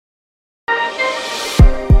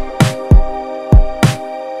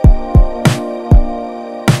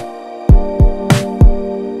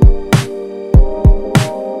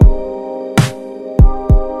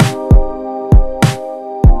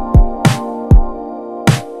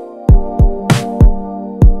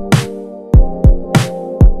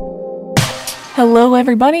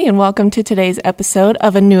everybody, and welcome to today's episode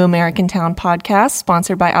of a New American Town podcast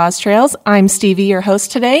sponsored by Oztrails. I'm Stevie, your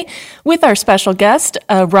host today, with our special guest,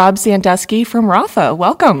 Rob Sandusky from Rapha.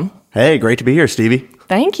 Welcome. Hey, great to be here, Stevie.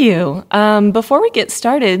 Thank you. Before we get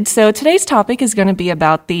started, so today's topic is going to be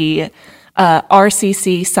about the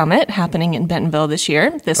RCC Summit happening in Bentonville this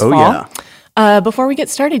fall. Yeah. Before we get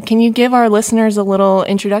started, can you give our listeners a little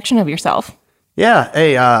introduction of yourself? Yeah.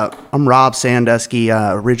 Hey, I'm Rob Sandusky,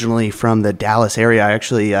 originally from the Dallas area. I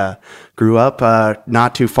actually grew up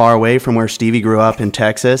not too far away from where Stevie grew up in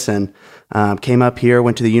Texas, and came up here,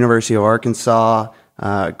 went to the University of Arkansas,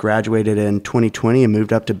 graduated in 2020 and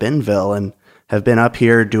moved up to Bentonville, and have been up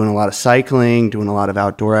here doing a lot of cycling, doing a lot of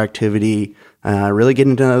outdoor activity, really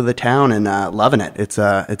getting to know the town and loving it. It's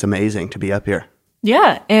amazing to be up here.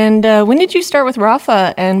 Yeah. And when did you start with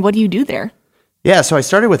Rapha, and what do you do there? Yeah, so I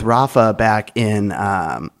started with Rapha back in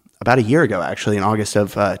about a year ago, actually, in August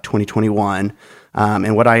of 2021.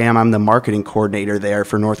 And what I'm the marketing coordinator there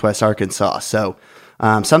for Northwest Arkansas. So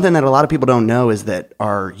something that a lot of people don't know is that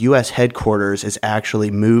our U.S. headquarters is actually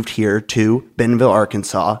moved here to Bentonville,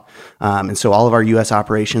 Arkansas. And so all of our U.S.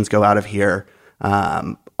 operations go out of here.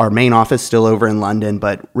 Our main office still over in London,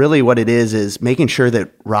 but really what it is making sure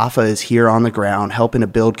that Rapha is here on the ground, helping to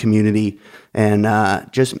build community, and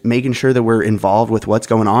just making sure that we're involved with what's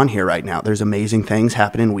going on here right now. There's amazing things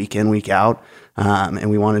happening week in, week out, and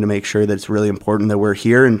we wanted to make sure that it's really important that we're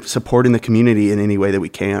here and supporting the community in any way that we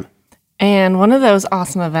can. And one of those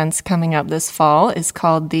awesome events coming up this fall is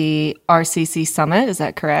called the RCC Summit. Is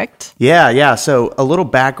that correct? Yeah. So a little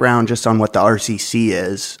background just on what the RCC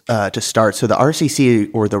is to start. So the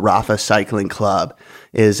RCC, or the Rapha Cycling Club,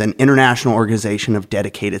 is an international organization of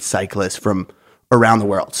dedicated cyclists from around the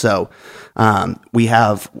world. So we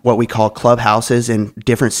have what we call clubhouses in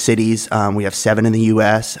different cities. We have 7 in the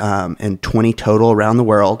U.S. And 20 total around the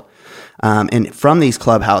world. And from these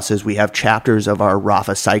clubhouses, we have chapters of our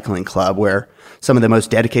Rapha Cycling Club, where some of the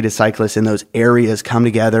most dedicated cyclists in those areas come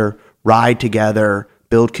together, ride together,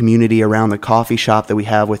 build community around the coffee shop that we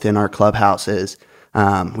have within our clubhouses.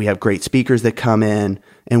 We have great speakers that come in,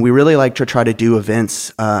 and we really like to try to do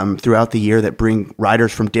events throughout the year that bring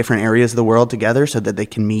riders from different areas of the world together so that they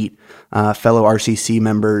can meet fellow RCC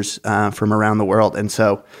members from around the world. And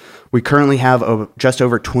so we currently have just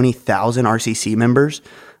over 20,000 RCC members.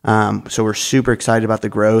 So we're super excited about the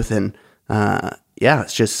growth, and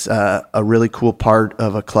it's just a really cool part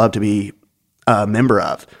of a club to be a member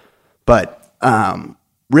of. But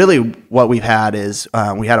really what we've had is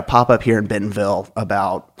we had a pop-up here in Bentonville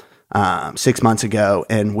about 6 months ago,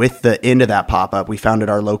 and with the end of that pop-up, we founded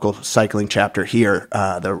our local cycling chapter here,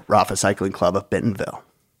 the Rapha Cycling Club of Bentonville.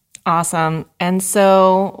 Awesome. And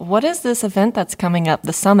so what is this event that's coming up,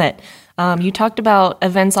 the summit? You talked about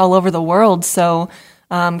events all over the world, so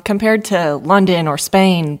compared to London or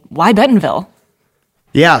Spain, why Bentonville?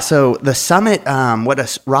 Yeah, so the summit, what a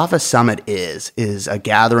Rapha Summit is a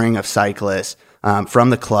gathering of cyclists from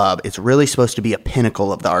the club. It's really supposed to be a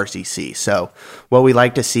pinnacle of the RCC. So what we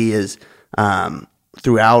like to see is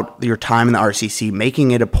throughout your time in the RCC,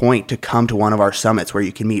 making it a point to come to one of our summits where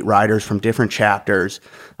you can meet riders from different chapters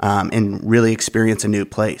and really experience a new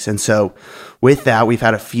place. And so with that, we've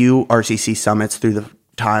had a few RCC summits through the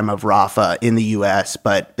time of Rapha in the U.S.,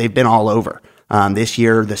 but they've been all over. This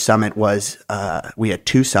year, the summit was, we had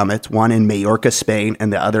 2 summits, one in Majorca, Spain,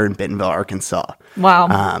 and the other in Bentonville, Arkansas.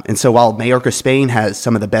 Wow. And so while Majorca, Spain has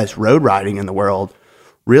some of the best road riding in the world,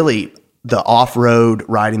 really the off-road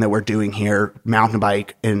riding that we're doing here, mountain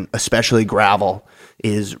bike and especially gravel,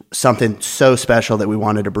 is something so special that we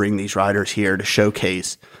wanted to bring these riders here to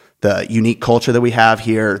showcase the unique culture that we have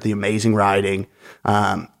here, the amazing riding,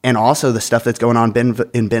 and also the stuff that's going on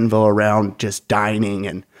in Bentonville around just dining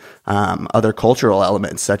and other cultural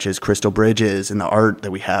elements such as crystal bridges and the art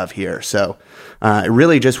that we have here. So it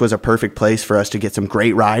really just was a perfect place for us to get some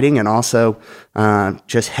great riding and also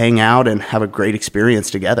just hang out and have a great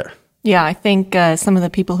experience together. Yeah, I think some of the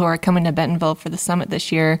people who are coming to Bentonville for the summit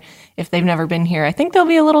this year, if they've never been here, I think they'll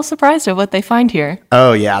be a little surprised at what they find here.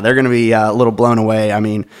 Oh, yeah, they're going to be a little blown away. I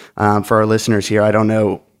mean, for our listeners here, I don't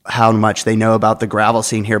know how much they know about the gravel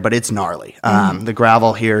scene here, but it's gnarly. The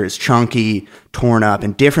gravel here is chunky, torn up,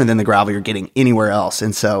 and different than the gravel you're getting anywhere else.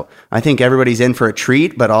 And so I think everybody's in for a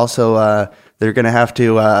treat, but also they're going to have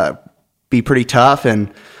to be pretty tough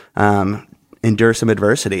and endure some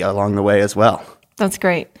adversity along the way as well. That's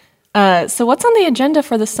great. So what's on the agenda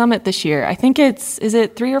for the summit this year? I think is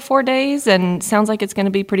it 3 or 4 days, and sounds like it's going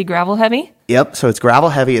to be pretty gravel heavy? Yep, so it's gravel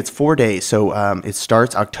heavy. It's 4 days. So it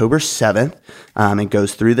starts October 7th and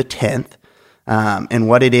goes through the 10th. And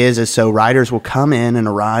what it is so riders will come in and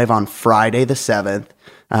arrive on Friday the 7th.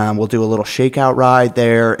 We'll do a little shakeout ride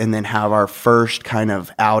there and then have our first kind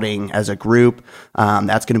of outing as a group.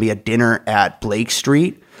 That's going to be a dinner at Blake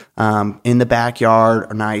Street in the backyard,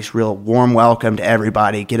 a nice, real warm welcome to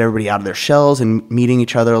everybody, get everybody out of their shells and meeting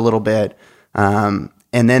each other a little bit. And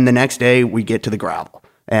then the next day we get to the gravel.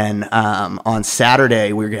 And on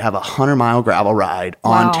Saturday, we're going to have a 100-mile gravel ride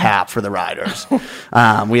on tap for the riders.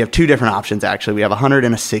 We have two different options, actually. We have 100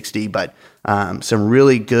 and a 60, but some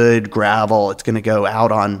really good gravel. It's going to go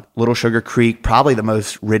out on Little Sugar Creek, probably the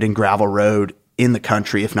most ridden gravel road in the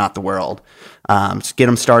country, if not the world. Just get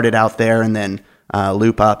them started out there and then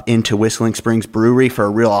loop up into Whistling Springs Brewery for a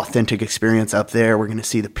real authentic experience up there. We're going to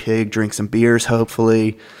see the pig, drink some beers,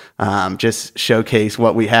 hopefully. Just showcase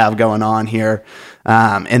what we have going on here.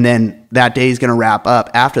 And then that day is going to wrap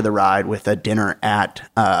up after the ride with a dinner at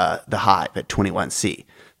the Hive at 21C.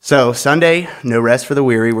 So Sunday, no rest for the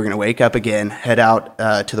weary. We're going to wake up again, head out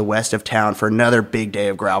to the west of town for another big day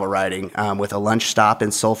of gravel riding with a lunch stop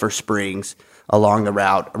in Sulphur Springs along the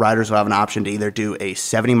route. Riders will have an option to either do a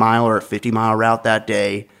 70-mile or a 50-mile route that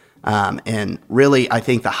day. And really, I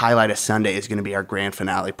think the highlight of Sunday is going to be our grand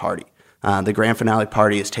finale party. The grand finale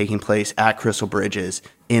party is taking place at Crystal Bridges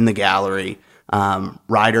in the gallery.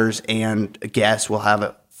 Riders and guests will have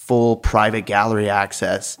a full private gallery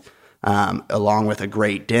access, along with a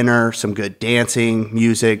great dinner, some good dancing,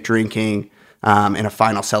 music, drinking, and a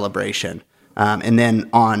final celebration. And then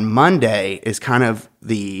on Monday is kind of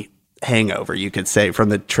the hangover, you could say, from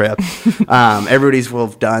the trip. Everybody's will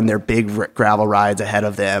have done their big gravel rides ahead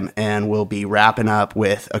of them, and we'll be wrapping up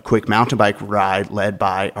with a quick mountain bike ride led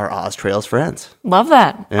by our Oz Trails friends. Love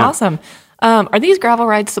that. Yeah. Awesome. Are these gravel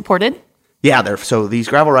rides supported? Yeah, so these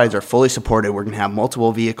gravel rides are fully supported. We're going to have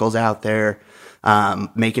multiple vehicles out there,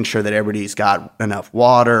 making sure that everybody's got enough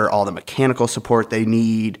water, all the mechanical support they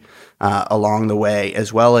need along the way,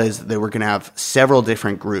 as well as that we're going to have several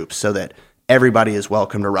different groups so that everybody is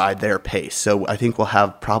welcome to ride their pace. So I think we'll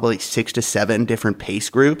have probably 6 to 7 different pace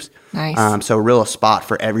groups. Nice. So a spot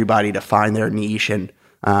for everybody to find their niche and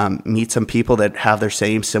meet some people that have their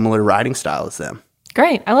similar riding style as them.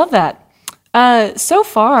 Great. I love that. So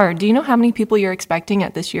far, do you know how many people you're expecting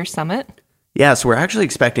at this year's summit? Yeah, so we're actually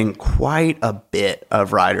expecting quite a bit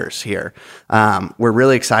of riders here. We're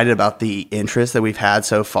really excited about the interest that we've had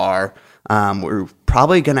so far. We're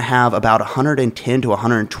probably going to have about 110 to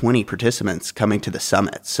 120 participants coming to the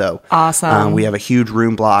summit. So awesome. We have a huge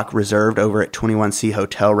room block reserved over at 21C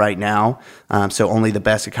Hotel right now. So only the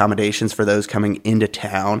best accommodations for those coming into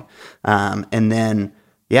town. And then,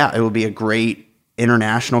 it will be a great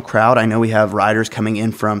international crowd. I know we have riders coming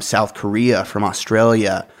in from South Korea, from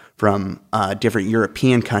Australia, from different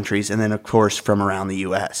European countries, and then, of course, from around the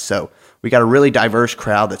U.S. So we got a really diverse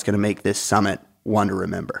crowd that's going to make this summit one to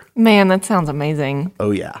remember. Man, that sounds amazing. Oh,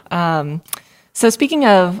 yeah. So speaking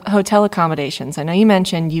of hotel accommodations, I know you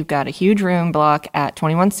mentioned you've got a huge room block at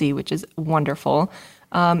 21C, which is wonderful.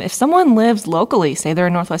 If someone lives locally, say they're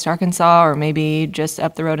in Northwest Arkansas or maybe just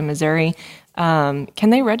up the road in Missouri, can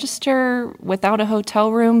they register without a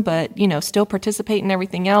hotel room but, still participate in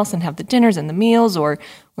everything else and have the dinners and the meals or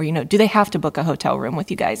do they have to book a hotel room with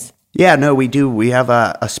you guys? Yeah, no, we do. We have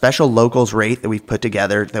a special locals rate that we've put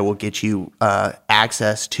together that will get you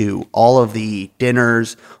access to all of the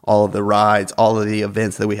dinners, all of the rides, all of the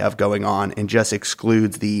events that we have going on, and just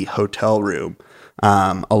excludes the hotel room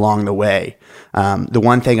along the way. The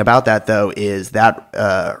one thing about that, though, is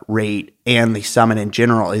that rate and the summit in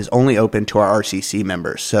general is only open to our RCC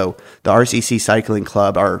members. So the RCC Cycling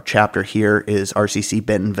Club, our chapter here is RCC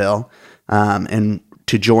Bentonville, and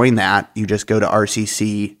to join that, you just go to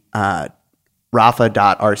RCC rapha.rcc.cc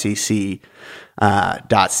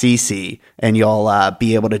and you'll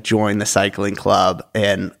be able to join the cycling club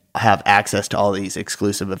and have access to all these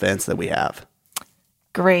exclusive events that we have.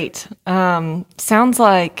 Great. Sounds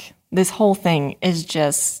like this whole thing is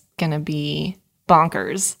just going to be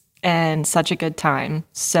bonkers and such a good time.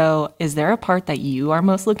 So is there a part that you are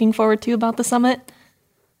most looking forward to about the summit?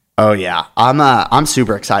 Oh yeah, I'm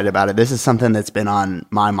super excited about it. This is something that's been on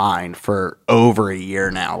my mind for over a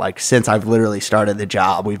year now. Like since I've literally started the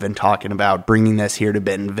job, we've been talking about bringing this here to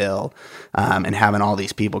Bentonville and having all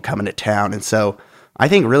these people coming to town. And so I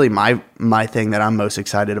think really my thing that I'm most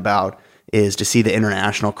excited about is to see the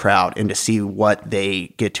international crowd and to see what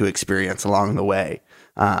they get to experience along the way.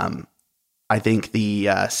 I think the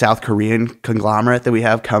South Korean conglomerate that we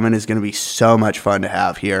have coming is going to be so much fun to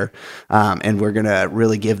have here. And we're going to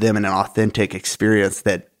really give them an authentic experience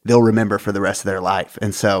that they'll remember for the rest of their life.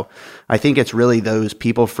 And so I think it's really those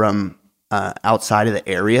people from outside of the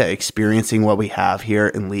area experiencing what we have here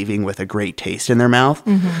and leaving with a great taste in their mouth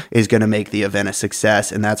is going to make the event a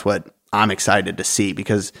success. And that's what I'm excited to see,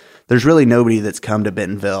 because there's really nobody that's come to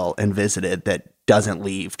Bentonville and visited that doesn't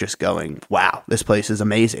leave just going, wow, this place is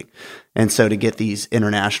amazing. And so to get these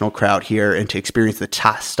international crowd here and to experience the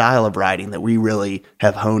style of riding that we really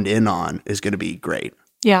have honed in on is going to be great.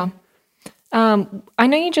 Yeah. I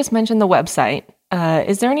know you just mentioned the website.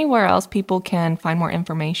 Is there anywhere else people can find more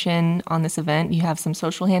information on this event? You have some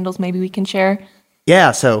social handles maybe we can share?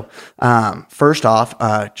 Yeah, so first off,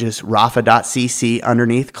 just Rapha.cc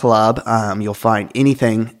underneath club. You'll find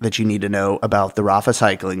anything that you need to know about the Rapha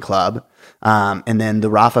Cycling Club. And then the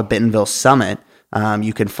Rapha Bentonville Summit,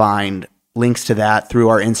 you can find links to that through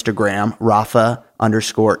our Instagram,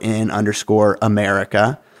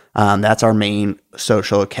 Rapha_in_America. That's our main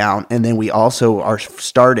social account. And then we also are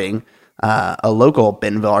starting a local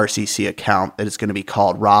Bentonville RCC account that is going to be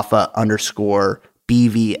called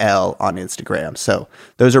Rapha_BVL on Instagram. So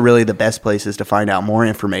those are really the best places to find out more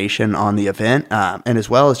information on the event, and as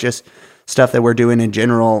well as just stuff that we're doing in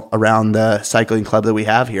general around the cycling club that we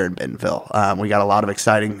have here in Bentonville. We got a lot of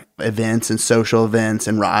exciting events and social events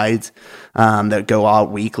and rides that go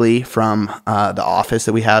out weekly from the office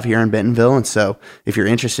that we have here in Bentonville. And so if you're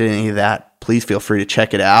interested in any of that, please feel free to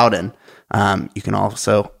check it out. And you can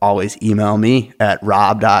also always email me at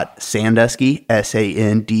rob.sandusky,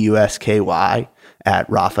 SANDUSKY,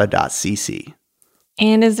 @rapha.cc.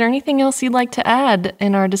 And is there anything else you'd like to add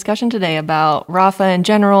in our discussion today about Rapha in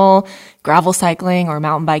general, gravel cycling or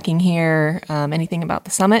mountain biking here, anything about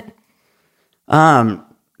the summit?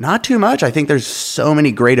 Not too much. I think there's so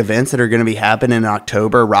many great events that are going to be happening in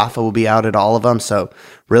October. Rapha will be out at all of them. So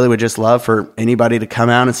really would just love for anybody to come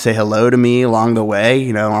out and say hello to me along the way.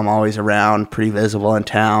 You know, I'm always around, pretty visible in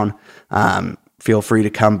town. Feel free to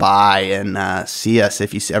come by and see us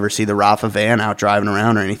if you ever see the Rapha van out driving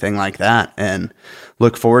around or anything like that. And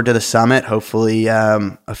look forward to the summit. Hopefully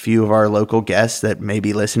a few of our local guests that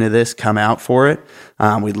maybe listen to this come out for it.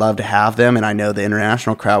 We'd love to have them. And I know the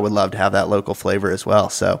international crowd would love to have that local flavor as well.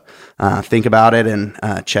 So think about it and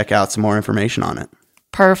check out some more information on it.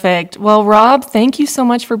 Perfect. Well, Rob, thank you so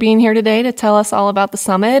much for being here today to tell us all about the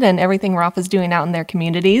summit and everything Rapha's doing out in their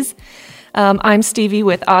communities. I'm Stevie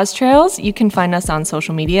with Oztrails. You can find us on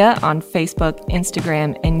social media on Facebook,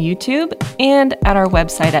 Instagram, and YouTube, and at our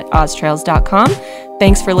website at oztrails.com.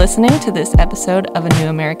 Thanks for listening to this episode of a New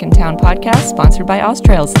American Town podcast sponsored by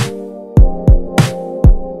Oztrails.